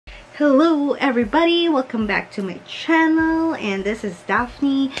Hello everybody, welcome back to my channel, and this is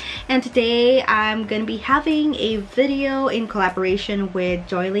Daphne, and today I'm gonna be having a video in collaboration with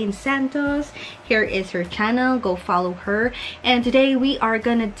Joylene Santos. Here is her channel, go follow her. And today we are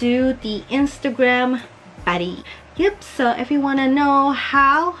gonna do the Instagram Baddie. Yep, so if you want to know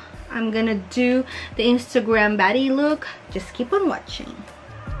how I'm gonna do the Instagram Baddie look, just keep on watching.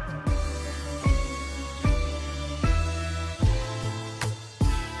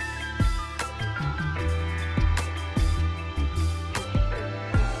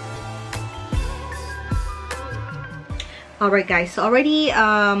 Alright guys, so already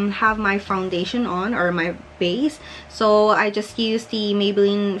have my foundation on, or my base. So I just used the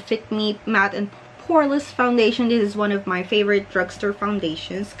Maybelline Fit Me Matte and Poreless foundation. This is one of my favorite drugstore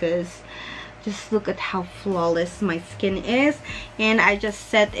foundations because just look at how flawless my skin is. And I just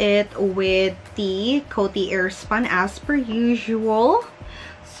set it with the Coty Airspun as per usual.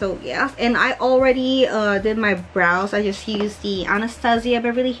 So yeah, and I already did my brows. I just used the Anastasia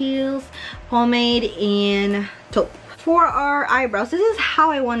Beverly Hills pomade in taupe. For our eyebrows, this is how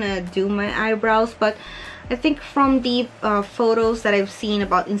I want to do my eyebrows, but I think from the photos that I've seen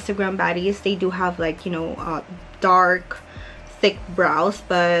about Instagram baddies, they do have like, you know, dark thick brows,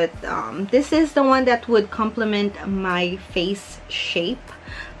 but this is the one that would complement my face shape.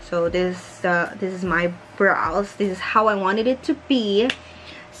 So this is my brows. This is how I wanted it to be.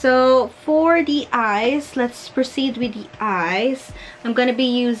 So for the eyes, let's proceed with the eyes. I'm gonna be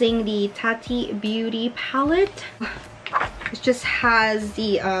using the Tati Beauty palette. It just has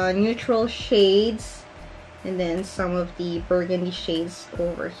the neutral shades and then some of the burgundy shades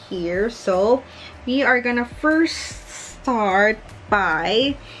over here. So we are gonna first start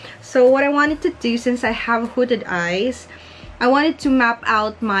by, so what I wanted to do, since I have hooded eyes, I wanted to map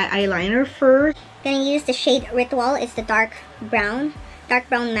out my eyeliner first. Gonna use the shade Ritual. It's the dark brown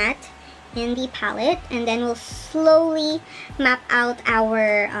matte in the palette, and then we'll slowly map out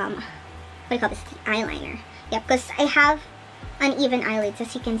our what do you call this, the eyeliner. Yeah, because I have uneven eyelids,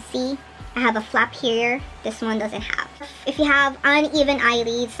 as you can see. I have a flap here, this one doesn't have. If you have uneven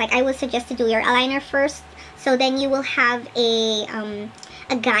eyelids, like, I would suggest to do your eyeliner first, so then you will have a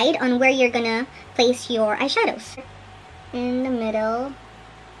guide on where you're gonna place your eyeshadows. In the middle,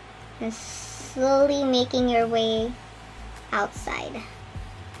 and slowly making your way outside.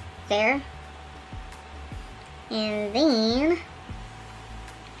 There. And then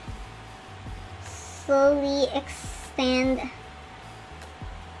slowly extend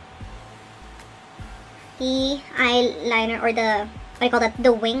the eyeliner, or the, what do you call that,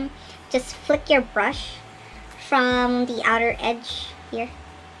 the wing. Just flick your brush from the outer edge here.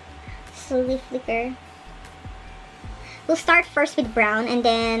 Slowly flicker. We'll start first with brown, and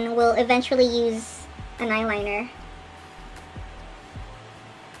then we'll eventually use an eyeliner.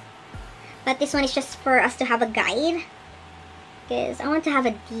 But this one is just for us to have a guide, because I want to have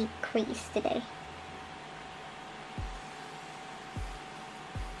a deep crease today.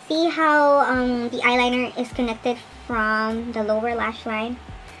 See how the eyeliner is connected from the lower lash line?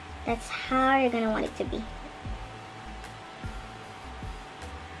 That's how you're gonna want it to be.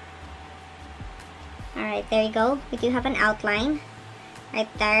 Alright, there you go. We do have an outline right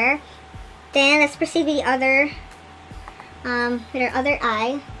there. Then let's proceed with the other, with our other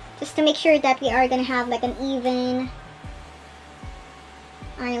eye, just to make sure that we are gonna have like an even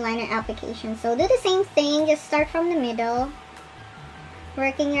eyeliner application. So do the same thing, just start from the middle,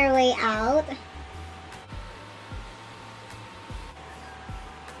 working your way out.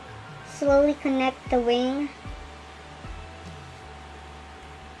 Slowly connect the wing.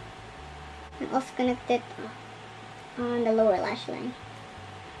 And also connect it on the lower lash line,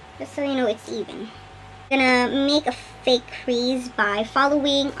 just so you know it's even. We're gonna make a fake crease by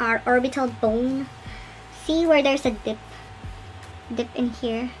following our orbital bone. See where there's a dip in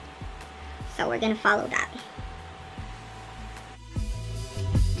here? So we're gonna follow that.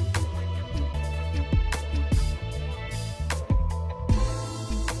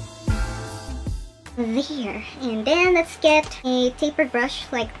 There, and then let's get a tapered brush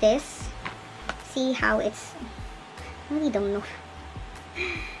like this. See how it's, I really don't know.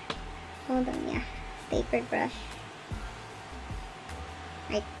 Hold on, yeah, tapered brush.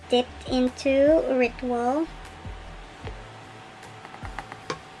 I dipped into Ritual,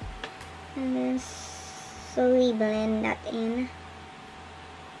 and then slowly blend that in.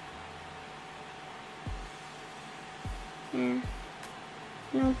 Yeah.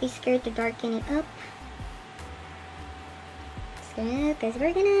 Don't be scared to darken it up. It's good, because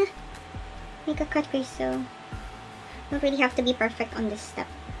we're gonna make a cut crease, so don't really have to be perfect on this step.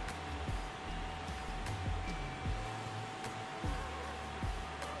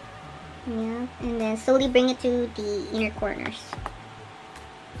 Yeah, and then slowly bring it to the inner corners.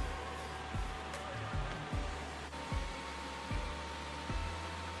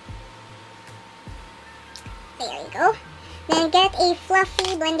 There you go. Then get a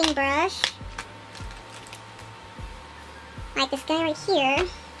fluffy blending brush. Like this guy right here.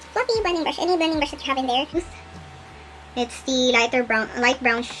 Fluffy blending brush. Any blending brush that you have in there. It's the light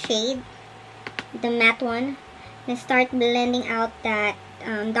brown shade. The matte one. Then start blending out that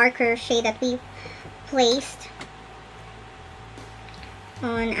darker shade that we placed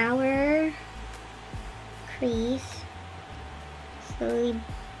on our crease. Slowly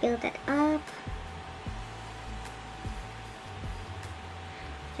build that up.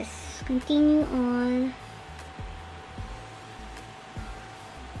 Just continue on.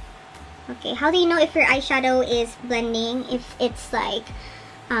 Okay, how do you know if your eyeshadow is blending? If it's like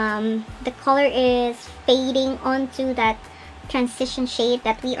the color is fading onto that transition shade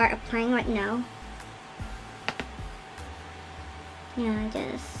that we are applying right now. Yeah,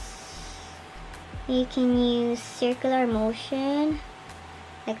 you can use circular motion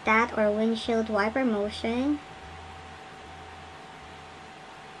like that, or windshield wiper motion.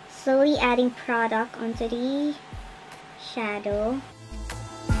 Slowly adding product onto the shadow.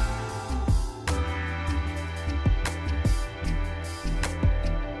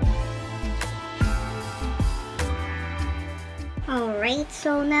 Alright,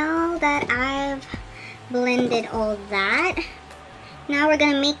 so now that I've blended all that, now we're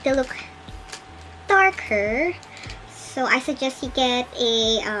gonna make the look darker. So I suggest you get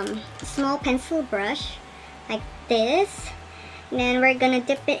a small pencil brush like this. And then we're gonna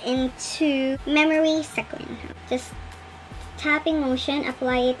dip it into memory sequin. Just tapping motion,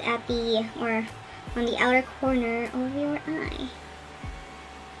 apply it at the, or on the outer corner of your eye.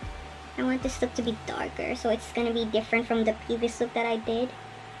 I want this look to be darker, so it's gonna be different from the previous look that I did.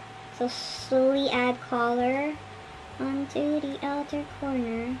 So slowly add color onto the outer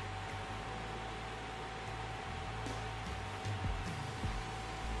corner.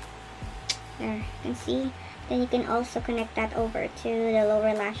 There, you can see. Then you can also connect that over to the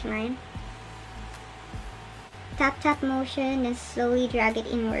lower lash line. Tap tap motion, then slowly drag it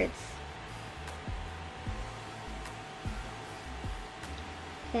inwards.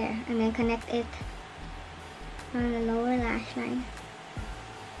 There, and then connect it on the lower lash line.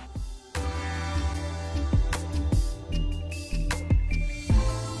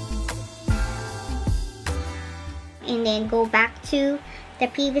 And then go back to the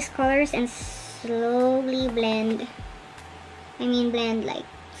previous colors and slowly blend. Blend, like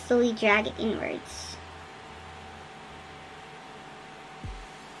slowly drag it inwards.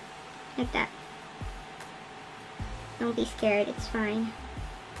 Like that. Don't be scared, it's fine.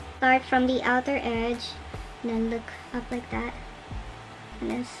 Start from the outer edge, then look up like that, and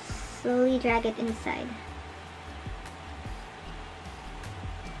then slowly drag it inside.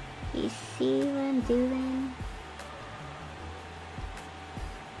 You see what I'm doing?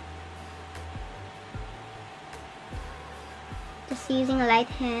 Just using a light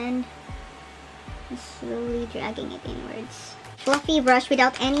hand and slowly dragging it inwards. Fluffy brush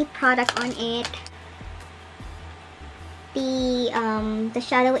without any product on it. The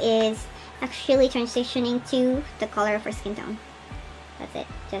shadow is actually transitioning to the color of our skin tone. That's it.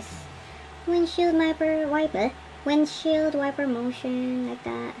 Just windshield wiper motion like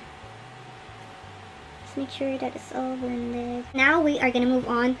that. Just make sure that it's all blended. Now we are gonna move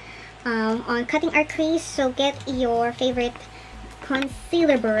on cutting our crease. So get your favorite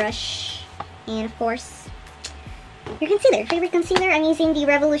concealer brush, and of course your favorite concealer. I'm using the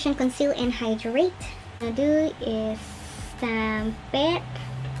Revolution Conceal and Hydrate. What I'm gonna do is stamp it,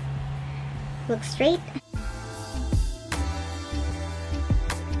 look straight.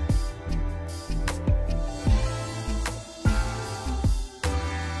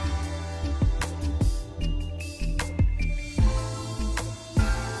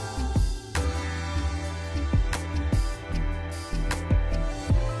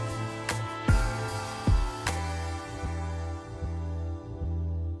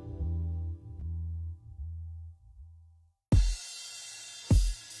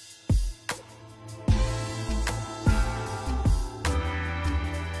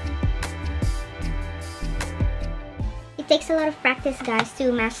 It takes a lot of practice, guys,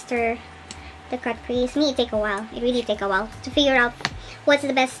 to master the cut crease. Me, it take a while. It really take a while to figure out what's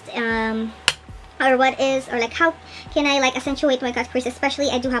the best, or like how can I like accentuate my cut crease. Especially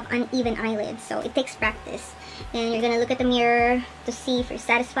I do have uneven eyelids, so it takes practice. And you're gonna look at the mirror to see if you're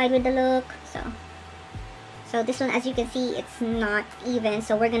satisfied with the look. So this one, as you can see, it's not even.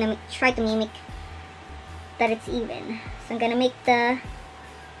 So we're gonna try to mimic that it's even. So I'm gonna make the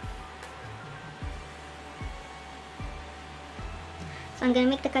So I'm gonna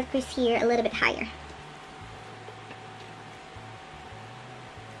make the cut crease here a little bit higher.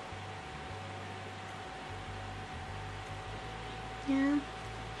 Yeah,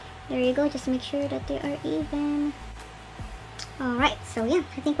 there you go. Just make sure that they are even. Alright, so yeah,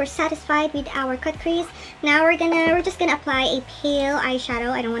 I think we're satisfied with our cut crease. Now we're just gonna apply a pale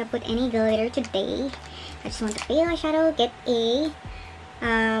eyeshadow. I don't want to put any glitter today. I just want the pale eyeshadow. Get a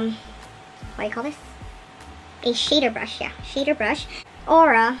what do you call this? A shader brush, yeah, shader brush.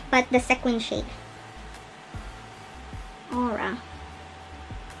 Aura, but the sequin shade. Aura.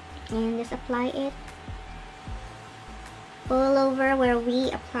 And just apply it all over where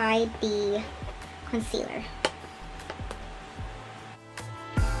we applied the concealer.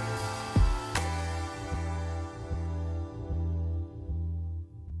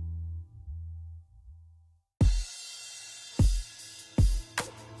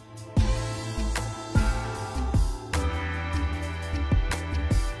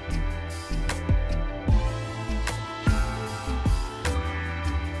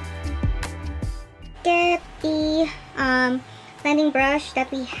 Get the blending brush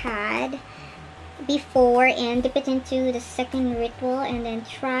that we had before and dip it into the second ritual, and then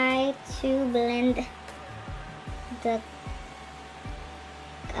try to blend the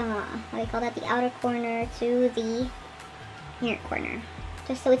what do you call that, the outer corner to the inner corner,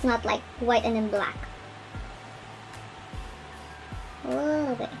 just so it's not like white and then black. A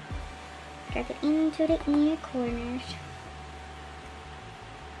little bit. Drag it into the inner corners.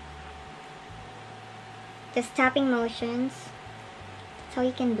 Just tapping motions. That's how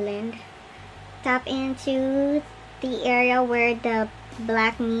you can blend. Tap into the area where the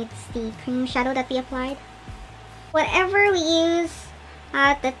black meets the cream shadow that we applied. Whatever we use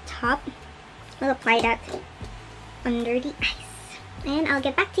at the top, we'll apply that under the eyes. And I'll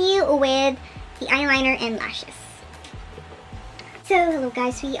get back to you with the eyeliner and lashes. So hello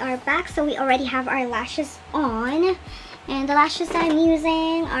guys, we are back. So we already have our lashes on. And the lashes that I'm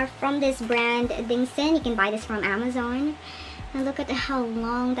using are from this brand, Dingson. You can buy this from Amazon. And look at how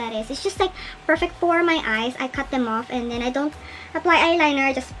long that is. It's just like perfect for my eyes. I cut them off and then I don't apply eyeliner.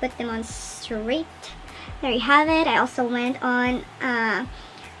 I just put them on straight. There you have it. I also went on,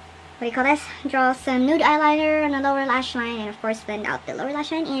 what do you call this? Draw some nude eyeliner on the lower lash line. And of course blend out the lower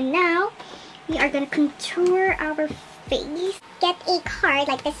lash line. And now we are going to contour our face. Get a card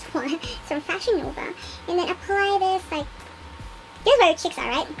like this one. It's from Fashion Nova. And then apply this like, here's where your cheeks are,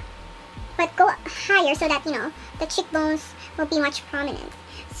 right? But go higher so that, you know, the cheekbones will be much prominent.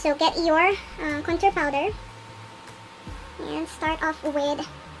 So get your contour powder. And start off with like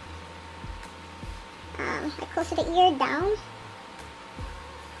close to the ear down.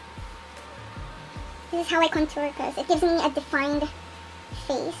 This is how I contour because it gives me a defined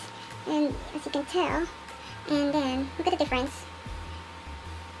face. And as you can tell, and then look at the difference.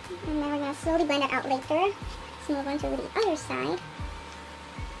 And then we're going to slowly blend that out later. Let's move on to the other side.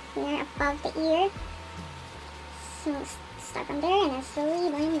 Here above the ear. So start from there and then slowly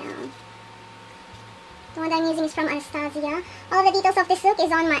blend down. The one that I'm using is from Anastasia. All the details of this look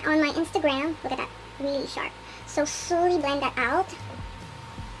is on my Instagram. Look at that, really sharp. So slowly blend that out.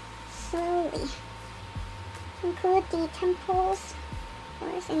 Slowly. Include the temples, of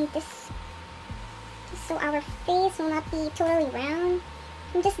course, and this, just so our face will not be totally round.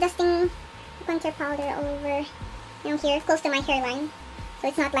 I'm just dusting contour powder all over, you know, here, close to my hairline. So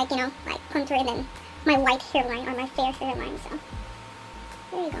it's not like, you know, like contouring in my white hairline or my fair hairline. So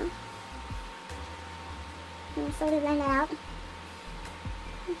there you go. And slowly blend that out.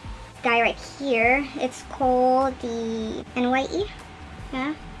 This guy right here, it's called the NYE.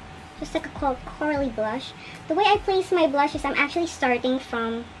 Yeah, just like a corally blush. The way I place my blush is I'm actually starting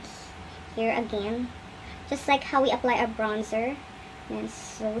from here again, just like how we apply a bronzer. And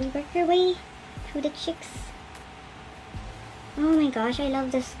slowly work your way through the cheeks. Oh my gosh, I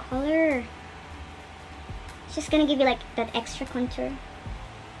love this color. It's just gonna give you like that extra contour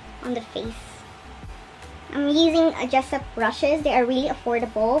on the face. I'm using dress-up brushes. They are really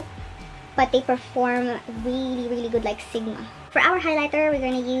affordable, but they perform really, really good, like Sigma. For our highlighter, we're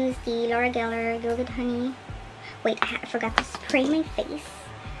gonna use the Laura Geller Gilded Honey. Wait, I forgot to spray my face.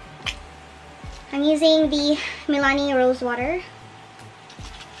 I'm using the Milani Rose Water,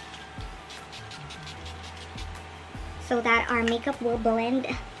 so that our makeup will blend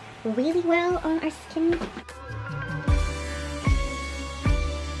really well on our skin.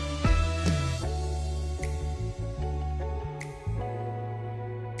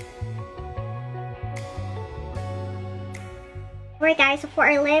 Alright guys, so for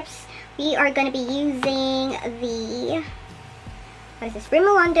our lips, we are going to be using the, what is this,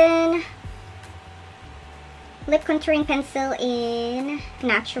 Rimmel London lip contouring pencil in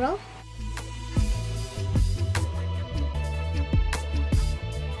Natural.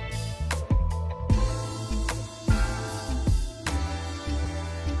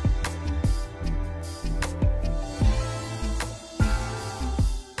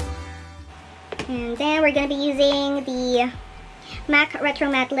 And then we're going to be using the MAC Retro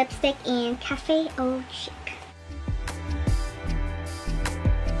Matte Lipstick in Cafe Au Chic.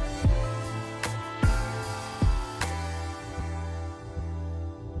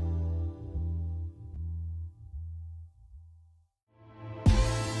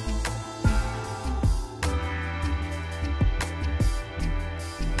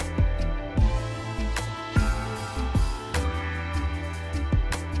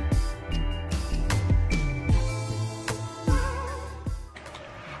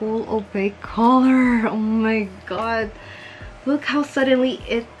 Full opaque color. Oh my god, look how suddenly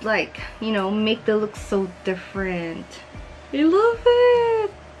it, like, you know, make the look so different. I love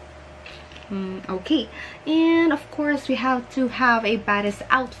it. Okay, and of course we have to have a Baddie's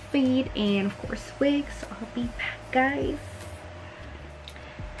outfit and of course wigs. So I'll be back, guys.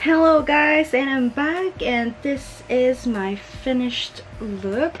 Hello guys, and I'm back, and this is my finished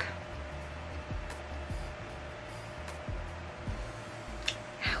look.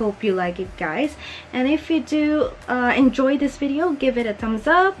 Hope you like it, guys, and if you do enjoy this video, give it a thumbs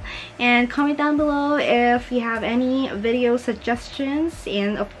up and comment down below if you have any video suggestions,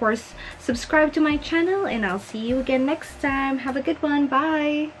 and of course subscribe to my channel, and I'll see you again next time. Have a good one.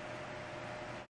 Bye.